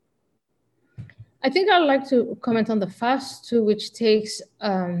 I think I'd like to comment on the first 2, which takes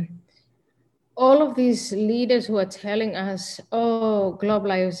all of these leaders who are telling us, oh,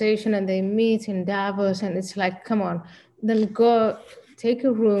 globalization, and they meet in Davos, and it's like, come on, then go take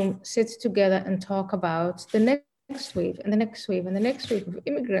a room, sit together and talk about the next wave and the next wave and the next wave of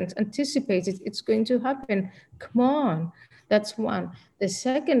immigrants. Anticipate it, it's going to happen. Come on, that's one. The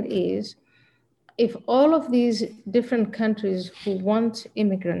second is, if all of these different countries who want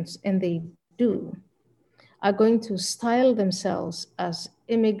immigrants, and they do, are going to style themselves as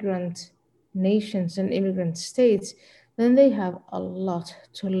immigrant nations and immigrant states, then they have a lot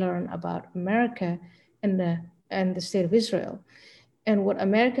to learn about America and the state of Israel. And what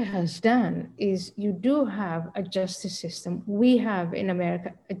America has done is, you do have a justice system. We have in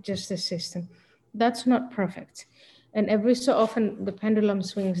America a justice system. That's not perfect. And every so often the pendulum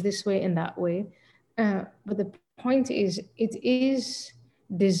swings this way and that way. But the point is, it is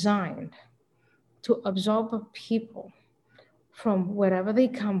designed to absorb people from wherever they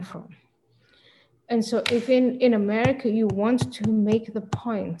come from. And so if in America you want to make the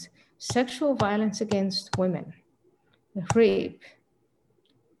point, sexual violence against women, rape,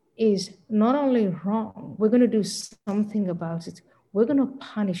 is not only wrong, we're going to do something about it. We're going to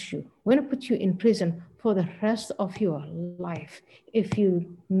punish you. We're going to put you in prison for the rest of your life. If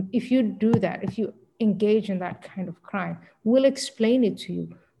you do that, if you engage in that kind of crime, we'll explain it to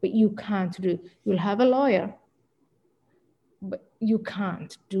you, but you can't do it. You'll have a lawyer, but you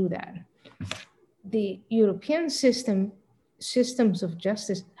can't do that. The European systems of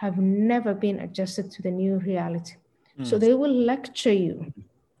justice have never been adjusted to the new reality. So they will lecture you,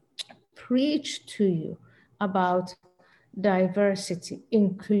 preach to you about diversity,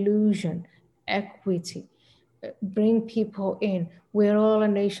 inclusion, equity, bring people in. We're all a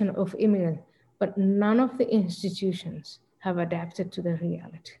nation of immigrants, but none of the institutions have adapted to the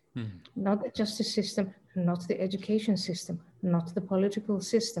reality. Not the justice system, not the education system, not the political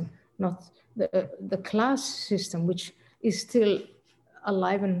system, not the class system, which is still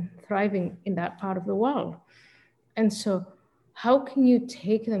alive and thriving in that part of the world. And so how can you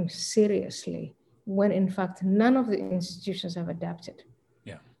take them seriously when in fact none of the institutions have adapted?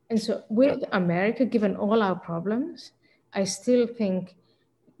 Yeah. And so with America, given all our problems, I still think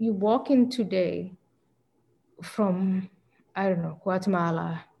you walk in today from, I don't know,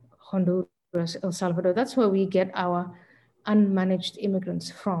 Guatemala, Honduras, El Salvador, that's where we get our unmanaged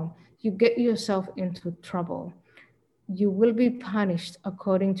immigrants from. You get yourself into trouble. You will be punished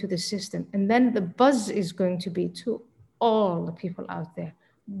according to the system. And then the buzz is going to be to all the people out there,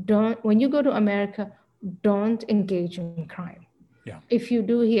 when you go to America, don't engage in crime. Yeah. If you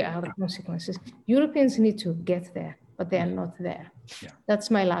do, here are the consequences. Europeans need to get there, but they are not there. Yeah. That's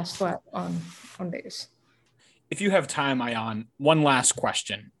my last word on this. If you have time, Ayaan, one last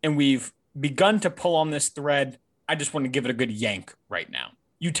question. And we've begun to pull on this thread. I just want to give it a good yank right now.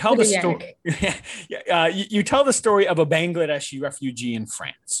 You tell the story. You tell the story of a Bangladeshi refugee in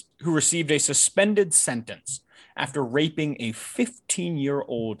France who received a suspended sentence after raping a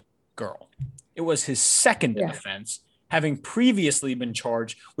 15-year-old girl. It was his second offense, having previously been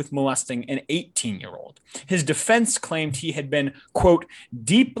charged with molesting an 18-year-old. His defense claimed he had been, quote,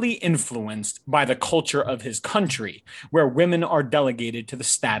 deeply influenced by the culture of his country, where women are delegated to the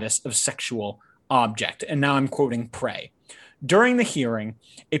status of sexual object. And now I'm quoting prey. During the hearing,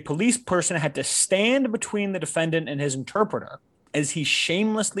 a police person had to stand between the defendant and his interpreter as he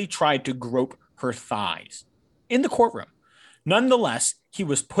shamelessly tried to grope her thighs in the courtroom. Nonetheless, he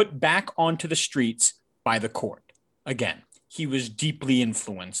was put back onto the streets by the court. Again, he was deeply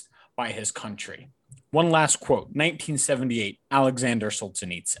influenced by his country. One last quote, 1978, Alexander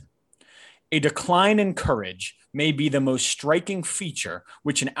Solzhenitsyn. A decline in courage may be the most striking feature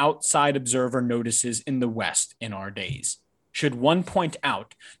which an outside observer notices in the West in our days. Should one point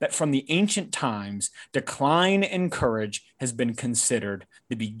out that from the ancient times, decline in courage has been considered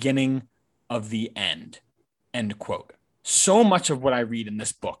the beginning of the end, end quote. So much of what I read in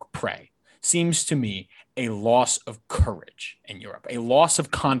this book, Prey, seems to me a loss of courage in Europe, a loss of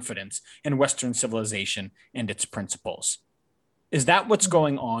confidence in Western civilization and its principles. Is that what's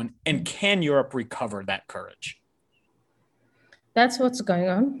going on? And can Europe recover that courage? That's what's going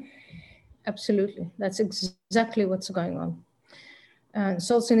on. Absolutely. That's exactly what's going on. And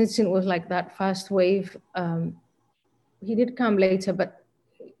Solzhenitsyn was like that first wave. He did come later, but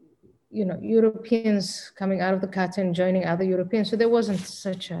Europeans coming out of the curtain, joining other Europeans. So there wasn't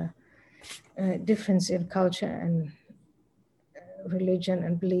such a difference in culture and religion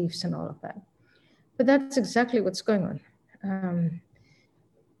and beliefs and all of that. But that's exactly what's going on.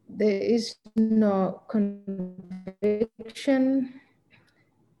 There is no conviction.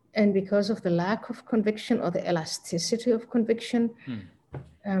 And because of the lack of conviction or the elasticity of conviction,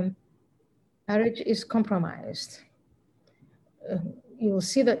 courage is compromised. You will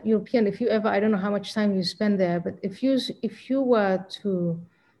see that European, if you ever, I don't know how much time you spend there, but if you were to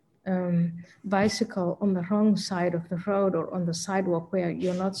bicycle on the wrong side of the road or on the sidewalk where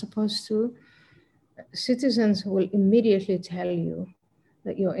you're not supposed to, citizens will immediately tell you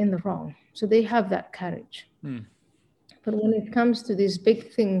that you're in the wrong. So they have that courage. But when it comes to these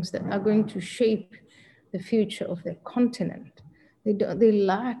big things that are going to shape the future of their continent, they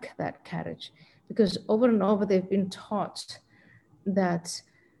lack that courage, because over and over they've been taught that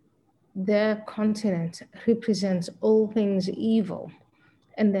their continent represents all things evil.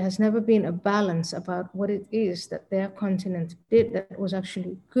 And there has never been a balance about what it is that their continent did that was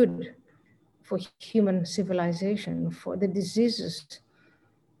actually good for human civilization, for the diseases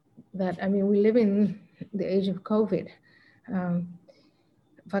that, we live in the age of COVID.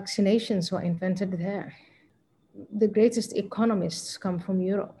 Vaccinations were invented there. The greatest economists come from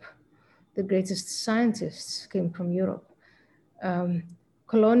Europe. The greatest scientists came from Europe.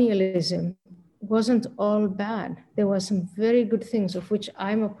 Colonialism wasn't all bad. There were some very good things of which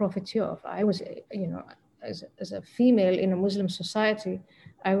I'm a profiteer of. I was, as a female in a Muslim society,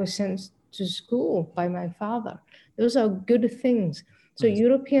 I was sent to school by my father. Those are good things. So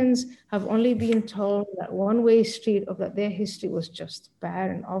Europeans have only been told that one-way street of that their history was just bad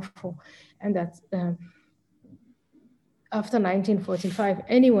and awful, and that after 1945,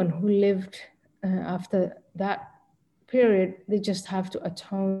 anyone who lived after that period, they just have to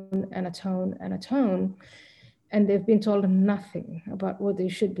atone and atone and atone. And they've been told nothing about what they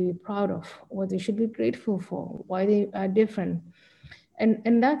should be proud of, what they should be grateful for, why they are different.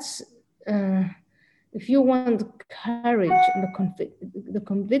 And that's, if you want courage and the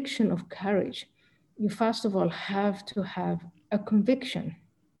conviction of courage, you first of all have to have a conviction.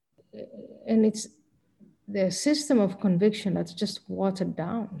 And it's the system of conviction that's just watered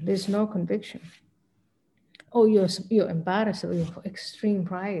down. There's no conviction. Oh, you're embarrassed, or you're extreme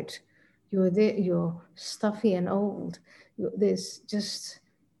pride. You're stuffy and old. There's just,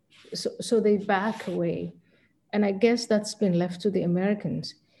 so they back away. And I guess that's been left to the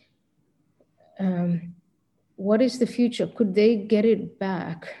Americans. What is the future? Could they get it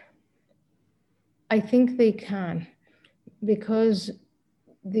back? I think they can, because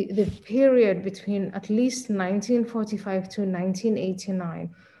the period between at least 1945 to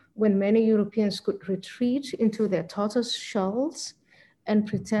 1989, when many Europeans could retreat into their tortoise shells and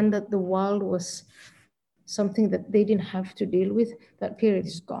pretend that the world was something that they didn't have to deal with, that period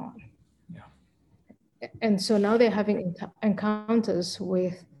is gone. Yeah. And so now they're having encounters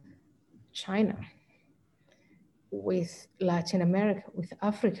with China, with Latin America, with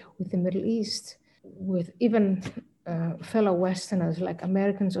Africa, with the Middle East, with even fellow Westerners like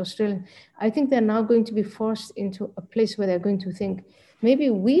Americans, Australians. I think they're now going to be forced into a place where they're going to think, maybe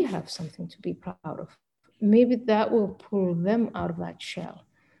we have something to be proud of. Maybe that will pull them out of that shell.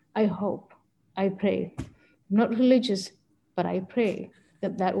 I hope, I pray. I'm not religious, but I pray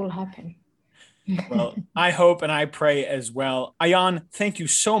that that will happen. Well, I hope and I pray as well. Ayaan, thank you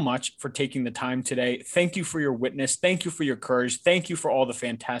so much for taking the time today. Thank you for your witness. Thank you for your courage. Thank you for all the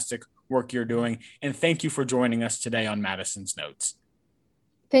fantastic work you're doing. And thank you for joining us today on Madison's Notes.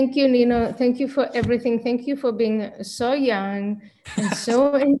 Thank you, Nino. Thank you for everything. Thank you for being so young and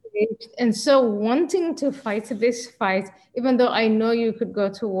so engaged and so wanting to fight this fight, even though I know you could go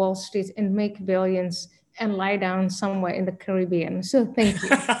to Wall Street and make billions and lie down somewhere in the Caribbean. So thank you.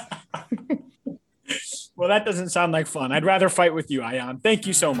 Well, that doesn't sound like fun. I'd rather fight with you, Ayaan. Thank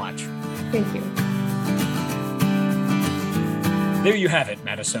you so much. Thank you. There you have it,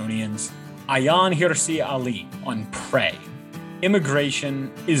 Madisonians. Ayaan Hirsi Ali on Pray,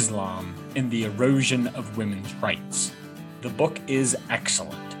 Immigration, Islam, and the Erosion of Women's Rights. The book is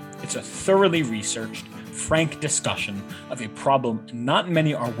excellent. It's a thoroughly researched, frank discussion of a problem not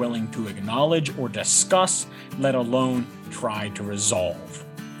many are willing to acknowledge or discuss, let alone try to resolve.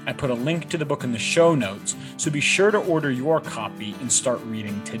 I put a link to the book in the show notes, so be sure to order your copy and start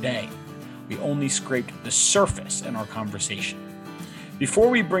reading today. We only scraped the surface in our conversation. Before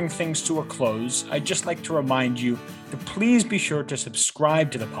we bring things to a close, I'd just like to remind you to please be sure to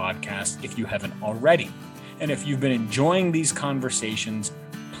subscribe to the podcast if you haven't already. And if you've been enjoying these conversations,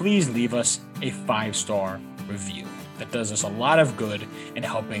 please leave us a 5-star review. That does us a lot of good in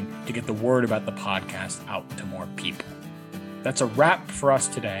helping to get the word about the podcast out to more people. That's a wrap for us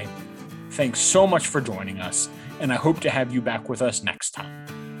today. Thanks so much for joining us, and I hope to have you back with us next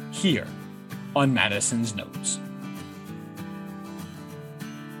time, here on Madison's Notes.